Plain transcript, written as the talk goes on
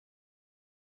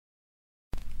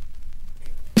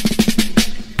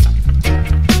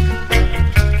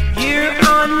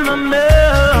on my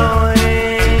mind.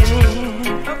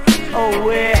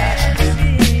 Oh, yeah.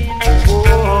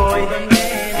 Boy,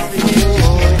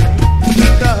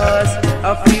 cause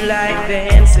I feel like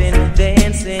dancing,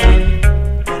 dancing.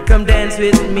 Come dance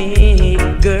with me,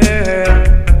 girl.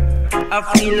 I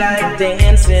feel like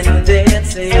dancing,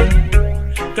 dancing.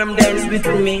 Come dance with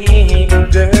me,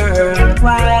 girl.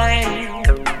 Why?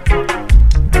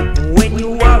 When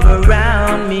you are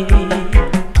around me,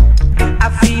 I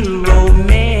feel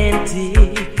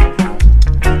romantic.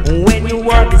 When you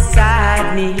are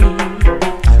beside me,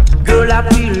 girl, I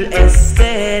feel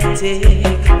aesthetic.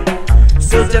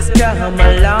 So just come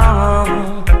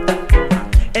along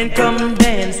and come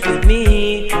dance with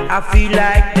me. I feel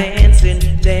like dancing,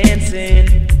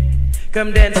 dancing.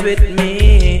 Come dance with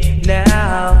me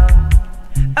now.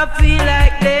 I feel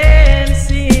like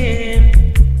dancing.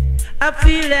 I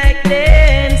feel like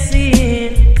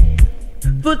dancing.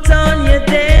 Put on your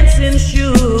dancing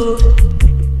shoes.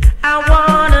 I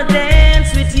wanna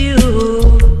dance with you.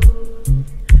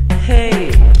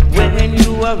 Hey, when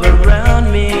you are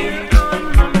around me,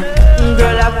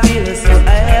 girl, I feel so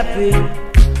happy.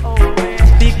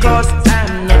 Because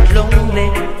I'm not lonely.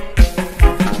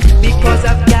 Because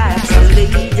I've got a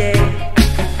lady.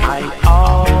 I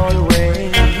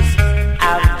always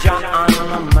have you on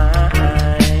my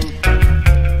mind.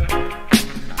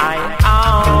 I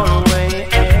always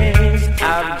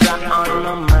have you on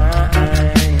my mind.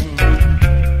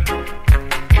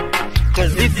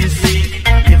 Cause if you see,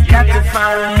 you've got to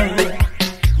find.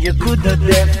 You're good or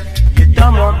deaf, you're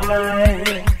dumb or blind.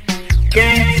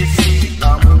 Can't you see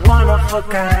I'm one of a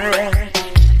kind?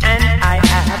 And I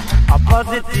have a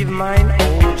positive mind,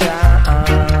 oh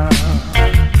Jah.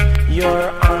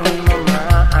 You're on my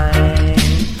mind.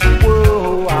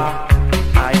 Whoa, I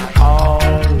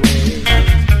always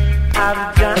have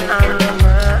Jah on my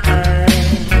mind.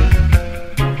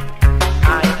 I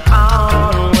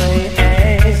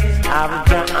always have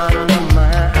Jah on my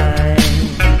mind.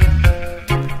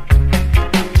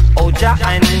 Oh Jah, I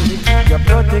need your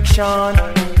protection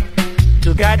to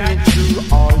guide me through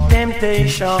all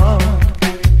temptation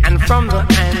and from the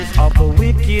hands of a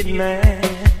wicked man.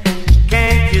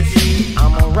 Can't you see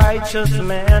I'm a righteous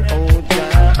man, oh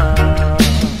Jah?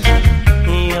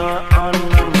 You're on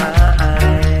my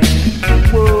mind.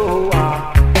 Whoa, I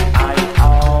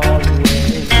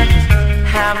always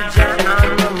have Jah on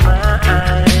my mind.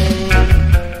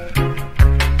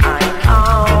 I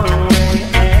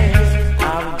always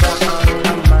have Jah on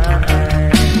my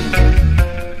mind.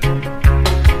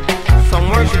 Some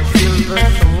worship silver,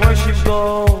 some worship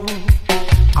gold.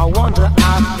 I wonder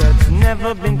how that's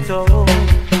never been told.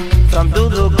 Some do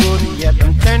the good, yet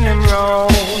them turn them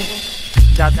wrong.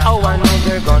 That's how I know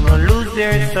they're gonna lose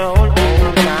their soul.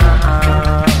 Oh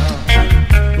God,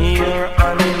 you're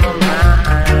on my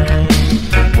mind.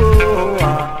 Whoa, I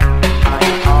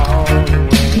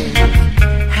always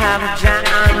have Jah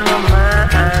on my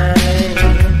mind.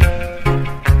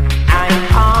 I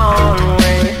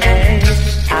always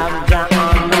have Jah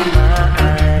on my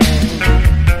mind.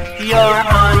 You're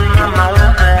on my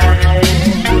mind.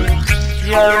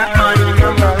 You're on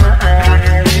my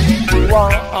mind. Whoa.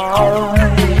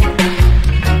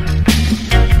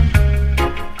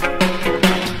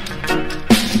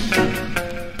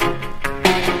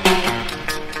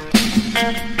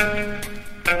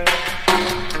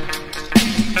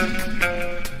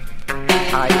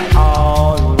 I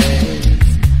always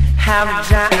have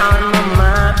Jah on my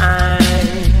mind.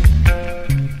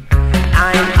 I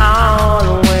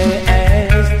always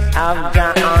have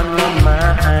Jah on my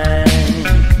mind.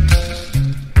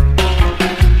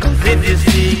 Cause if you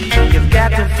see, you've got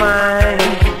to find.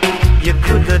 You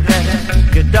could have done,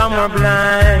 you're dumb or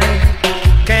blind.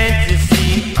 Can't you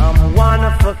see I'm one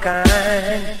of a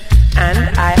kind? And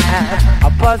I have a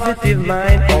positive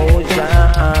mind, oh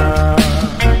Jah.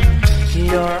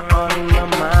 You're on my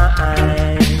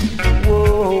mind.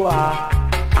 Whoa, I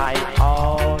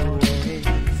always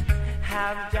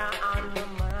have Jah.